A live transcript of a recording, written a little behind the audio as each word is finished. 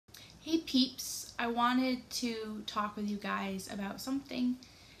Hey peeps, I wanted to talk with you guys about something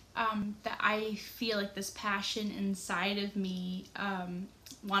that I feel like this passion inside of me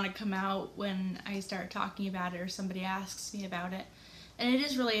want to come out when I start talking about it or somebody asks me about it. And it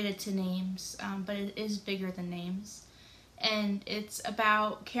is related to names, but it is bigger than names. And it's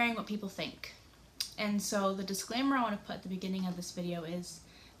about caring what people think. And so the disclaimer I want to put at the beginning of this video is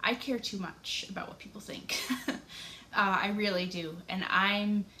I care too much about what people think. I really do. And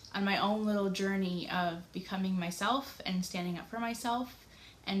I'm on my own little journey of becoming myself and standing up for myself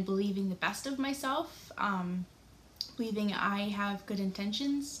and believing the best of myself, believing I have good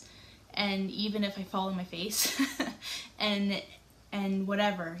intentions, and even if I fall on my face and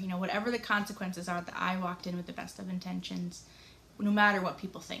whatever, whatever the consequences are, that I walked in with the best of intentions, no matter what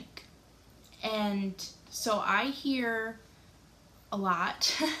people think. And so I hear a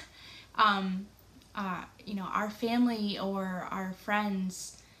lot, our family or our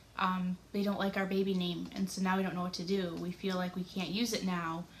friends, they don't like our baby name, and so now we don't know what to do. We feel like we can't use it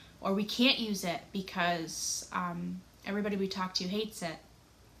now, or we can't use it because everybody we talk to hates it.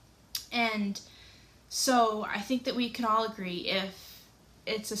 And so I think that we can all agree, if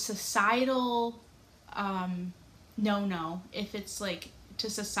it's a societal no-no, if it's like to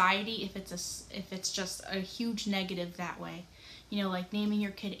society, if it's just a huge negative that way, like naming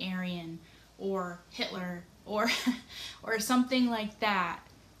your kid Aryan or Hitler or or something like that,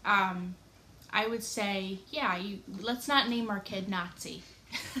 I would say, yeah, let's not name our kid Nazi.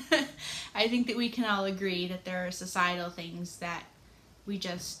 I think that we can all agree that there are societal things that we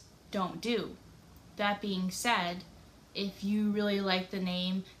just don't do. That being said, if you really like the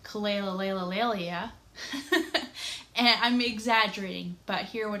name Kalalalalia, and I'm exaggerating, but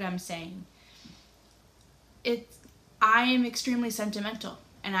hear what I'm saying. I am extremely sentimental,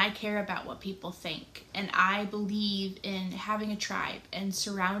 and I care about what people think, and I believe in having a tribe and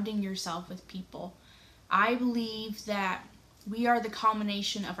surrounding yourself with people. I believe that we are the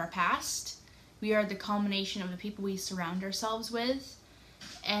culmination of our past. We are the culmination of the people we surround ourselves with,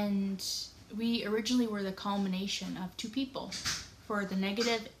 and we originally were the culmination of two people, for the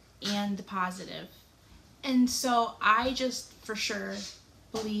negative and the positive. And so I just for sure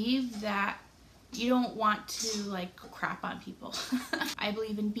believe that you don't want to crap on people. I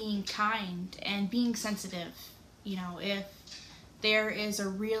believe in being kind and being sensitive. If there is a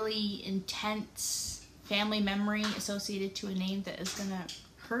really intense family memory associated to a name that is gonna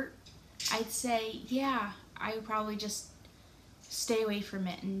hurt, I'd say, yeah, I would probably just stay away from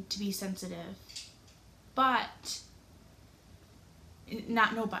it and to be sensitive. But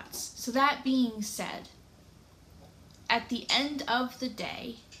no buts. So that being said, at the end of the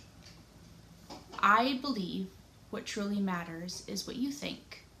day, I believe what truly matters is what you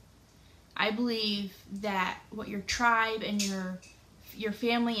think. I believe that what your tribe and your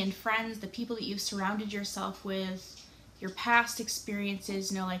family and friends, the people that you've surrounded yourself with, your past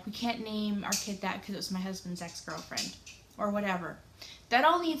experiences, we can't name our kid that because it was my husband's ex-girlfriend or whatever. That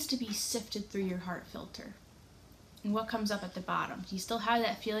all needs to be sifted through your heart filter. And what comes up at the bottom? Do you still have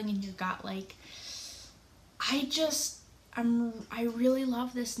that feeling in your gut I really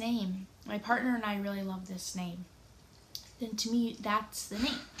love this name. My partner and I really love this name. Then to me, that's the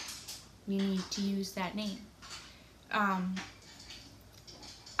name. We need to use that name.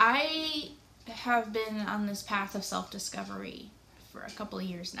 I have been on this path of self-discovery for a couple of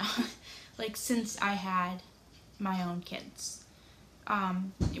years now, since I had my own kids.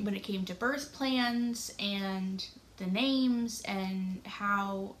 When it came to birth plans and the names and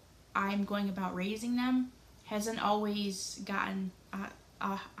how I'm going about raising them, hasn't always gotten a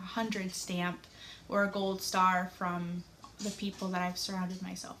 100 stamp or a gold star from the people that I've surrounded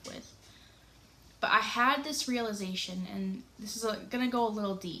myself with. But I had this realization, and this is gonna go a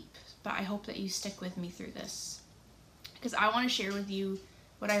little deep, but I hope that you stick with me through this, because I want to share with you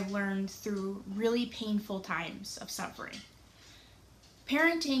what I've learned through really painful times of suffering.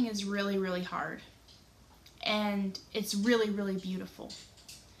 Parenting is really, really hard, and it's really, really beautiful.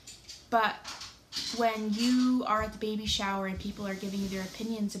 But when you are at the baby shower and people are giving you their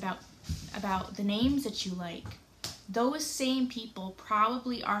opinions about the names that you like, those same people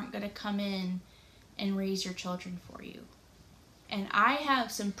probably aren't going to come in and raise your children for you. And I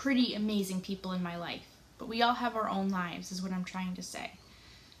have some pretty amazing people in my life, but we all have our own lives, is what I'm trying to say.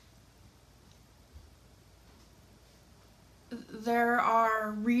 There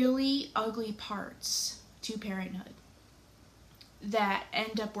are really ugly parts to parenthood that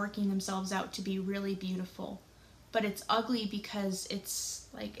end up working themselves out to be really beautiful. But it's ugly because it's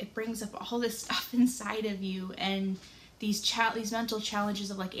it brings up all this stuff inside of you, and these mental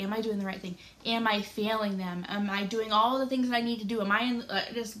challenges of am I doing the right thing? Am I failing them? Am I doing all the things that I need to do? Am I in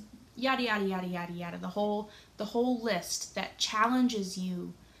yada yada yada yada yada, the whole list that challenges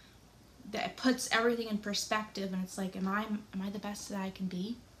you, that puts everything in perspective. And it's like, am I the best that I can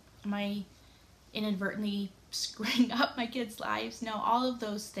be? Am I inadvertently screwing up my kids' lives? No, all of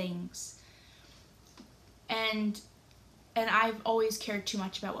those things. And I've always cared too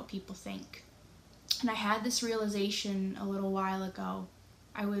much about what people think. And I had this realization a little while ago.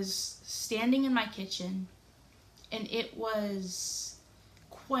 I was standing in my kitchen, and it was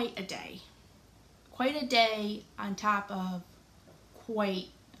quite a day on top of quite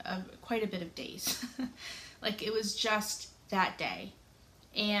a bit of days. Like, it was just that day.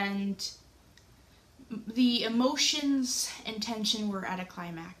 And the emotions and tension were at a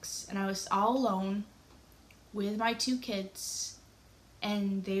climax. And I was all alone with my 2 kids,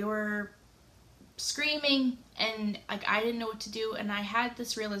 and they were screaming, and like, I didn't know what to do. And I had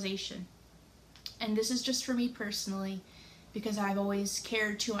this realization, and this is just for me personally, because I've always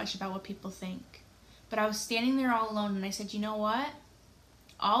cared too much about what people think. But I was standing there all alone, and I said, you know what?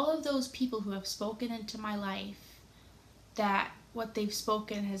 All of those people who have spoken into my life, that what they've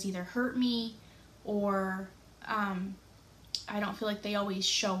spoken has either hurt me, or I don't feel like they always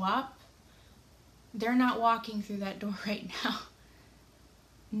show up, they're not walking through that door right now.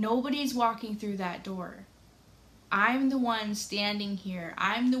 Nobody's walking through that door. I'm the one standing here.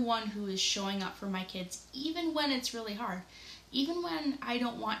 I'm the one who is showing up for my kids, even when it's really hard. Even when I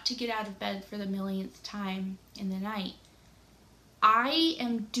don't want to get out of bed for the millionth time in the night. I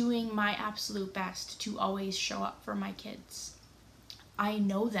am doing my absolute best to always show up for my kids. I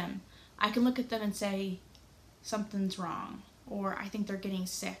know them. I can look at them and say, something's wrong, or I think they're getting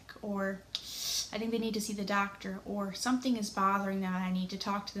sick, or I think they need to see the doctor, or something is bothering them and I need to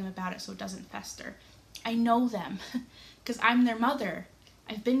talk to them about it so it doesn't fester. I know them because I'm their mother.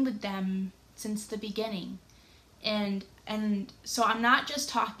 I've been with them since the beginning. And so I'm not just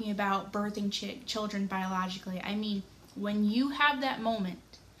talking about birthing children biologically. I mean, when you have that moment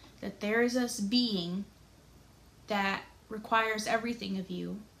that there is this being that requires everything of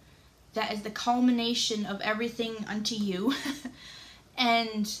you, that is the culmination of everything unto you,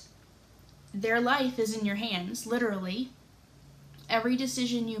 and their life is in your hands, literally. Every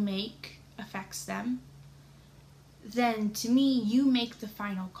decision you make affects them. Then, to me, you make the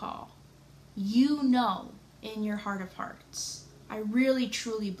final call. You know in your heart of hearts. I really,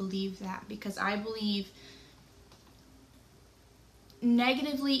 truly believe that, because I believe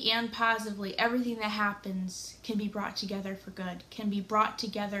negatively and positively, everything that happens can be brought together for good, can be brought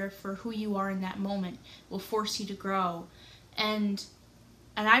together for who you are in that moment, will force you to grow. And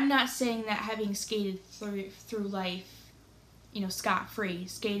I'm not saying that having skated through life, scot-free,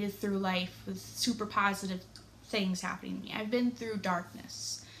 skated through life with super positive things happening to me. I've been through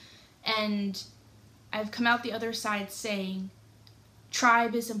darkness. And I've come out the other side saying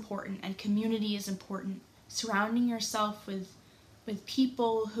tribe is important and community is important. Surrounding yourself with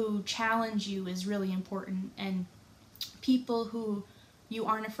people who challenge you is really important, and people who you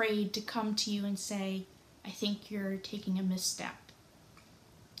aren't afraid to come to you and say, I think you're taking a misstep.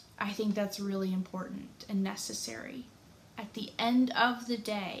 I think that's really important and necessary. At the end of the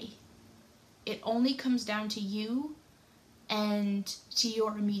day, it only comes down to you and to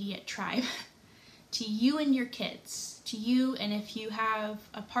your immediate tribe. To you and your kids. To you, and if you have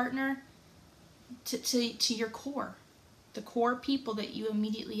a partner, to your core. The core people that you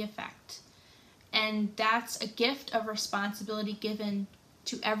immediately affect. And that's a gift of responsibility given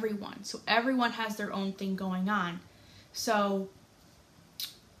to everyone. So everyone has their own thing going on. So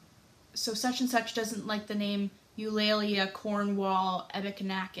such and such doesn't like the name Eulalia Cornwall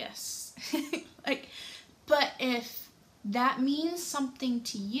Ebicanakis. But if that means something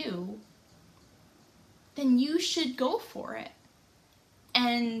to you, then you should go for it.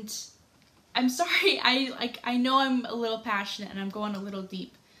 And I'm sorry, I know I'm a little passionate and I'm going a little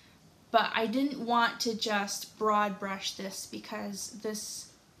deep, but I didn't want to just broad brush this, because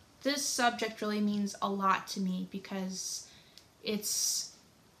this subject really means a lot to me, because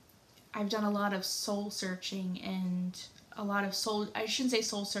I've done a lot of soul searching and a lot of I shouldn't say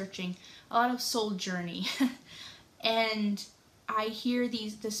soul searching, a lot of soul journey. And I hear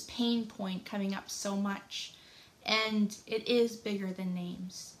this pain point coming up so much, and it is bigger than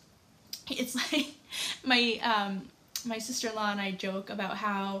names. It's like my sister-in-law and I joke about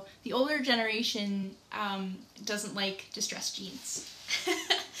how the older generation doesn't like distressed jeans.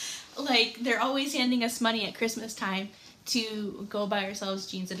 Like, they're always handing us money at Christmas time to go buy ourselves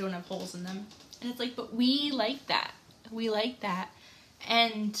jeans that don't have holes in them. And it's like, but we like that. We like that.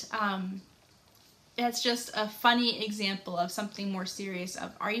 And that's just a funny example of something more serious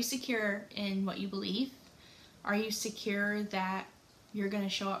of, are you secure in what you believe? Are you secure that you're going to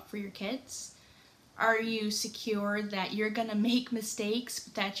show up for your kids? Are you secure that you're going to make mistakes,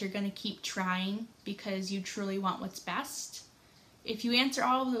 but that you're going to keep trying because you truly want what's best? If you answer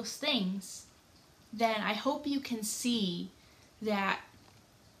all of those things, then I hope you can see that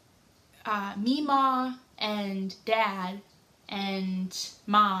Meemaw and Dad and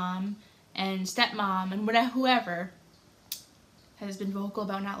Mom and Stepmom and whoever has been vocal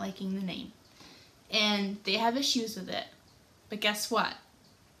about not liking the name. And they have issues with it. But guess what?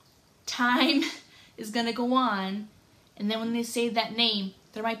 Time is going to go on, and then when they say that name,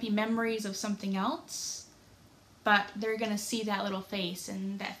 there might be memories of something else, but they're going to see that little face,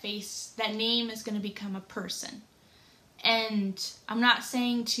 and that name is going to become a person. And I'm not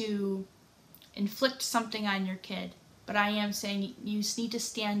saying to inflict something on your kid, but I am saying you just need to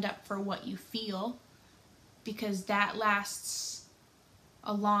stand up for what you feel, because that lasts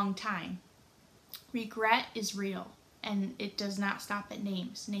a long time. Regret is real, and it does not stop at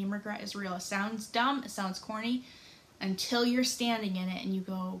names. Name regret is real. It sounds dumb, it sounds corny, until you're standing in it and you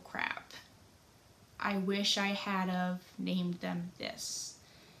go, crap, I wish I had have named them this.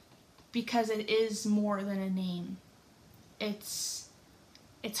 Because it is more than a name. It's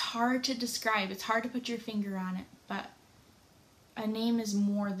hard to describe, it's hard to put your finger on it, but a name is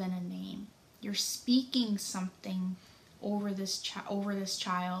more than a name. You're speaking something over this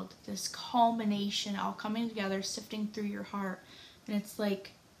child, this culmination all coming together, sifting through your heart, and it's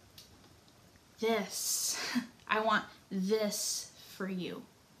like, this, I want this for you.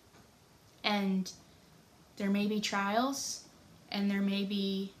 And there may be trials, and there may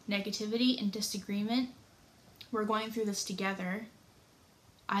be negativity and disagreement. We're going through this together.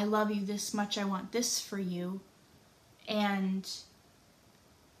 I love you this much, I want this for you. And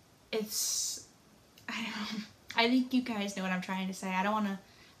it's, I don't know, I think you guys know what I'm trying to say. I don't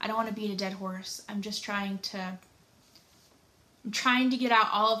want to beat a dead horse. I'm just trying to get out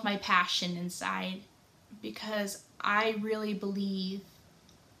all of my passion inside, because I really believe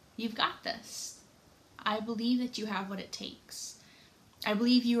you've got this. I believe that you have what it takes. I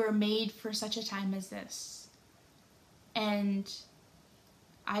believe you are made for such a time as this. And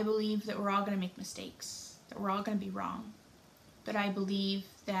I believe that we're all going to make mistakes, that we're all going to be wrong. But I believe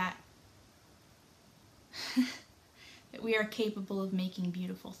that that we are capable of making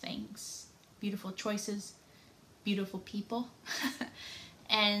beautiful things, beautiful choices, beautiful people,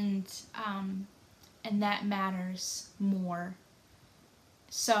 and that matters more.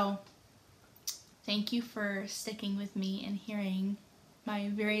 So, thank you for sticking with me and hearing my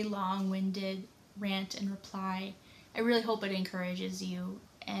very long-winded rant and reply. I really hope it encourages you,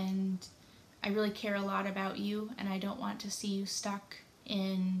 and I really care a lot about you, and I don't want to see you stuck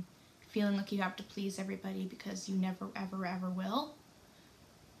in feeling like you have to please everybody, because you never, ever, ever will.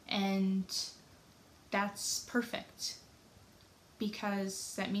 And that's perfect,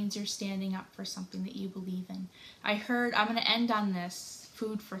 because that means you're standing up for something that you believe in. I'm going to end on this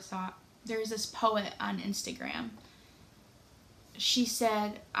food for thought. There's this poet on Instagram. She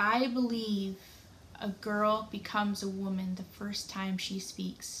said, I believe a girl becomes a woman the first time she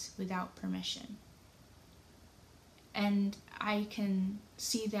speaks without permission. And I can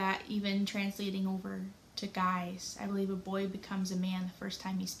see that even translating over to guys. I believe a boy becomes a man the first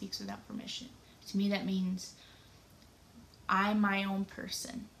time he speaks without permission. To me, that means I'm my own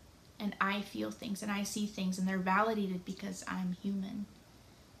person, and I feel things, and I see things, and they're validated because I'm human,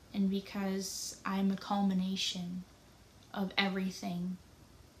 and because I'm a culmination of everything,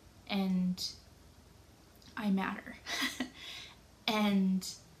 and I matter. And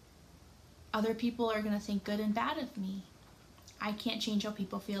other people are going to think good and bad of me. I can't change how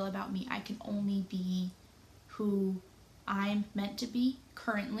people feel about me. I can only be who I'm meant to be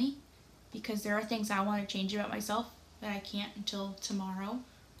currently, because there are things I want to change about myself that I can't until tomorrow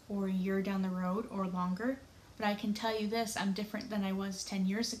or a year down the road or longer. But I can tell you this, I'm different than I was 10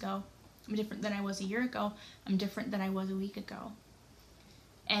 years ago. I'm different than I was a year ago. I'm different than I was a week ago.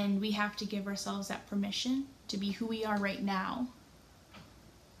 And we have to give ourselves that permission to be who we are right now.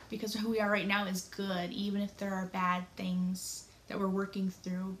 Because who we are right now is good. Even if there are bad things that we're working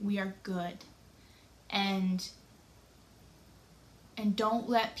through, we are good. And don't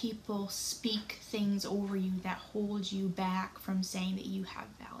let people speak things over you that hold you back from saying that you have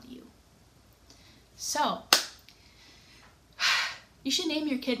value. So, you should name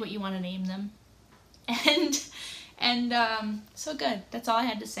your kid what you want to name them. And so good. That's all I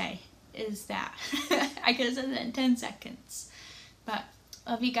had to say, is that. I could have said that in 10 seconds. But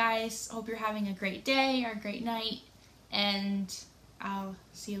love you guys. Hope you're having a great day or a great night. And I'll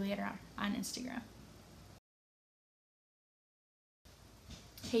see you later on Instagram.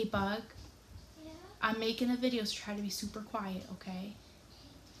 Hey, Bug. Yeah? I'm making a video, so try to be super quiet, okay?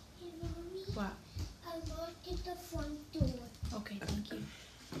 Hey, Mommy. What? I walked at the front door. Okay, thank you.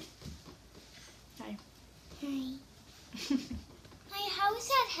 Hi. Hi. Hi, how is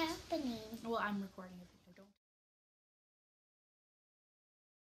that happening? Well, I'm recording a video.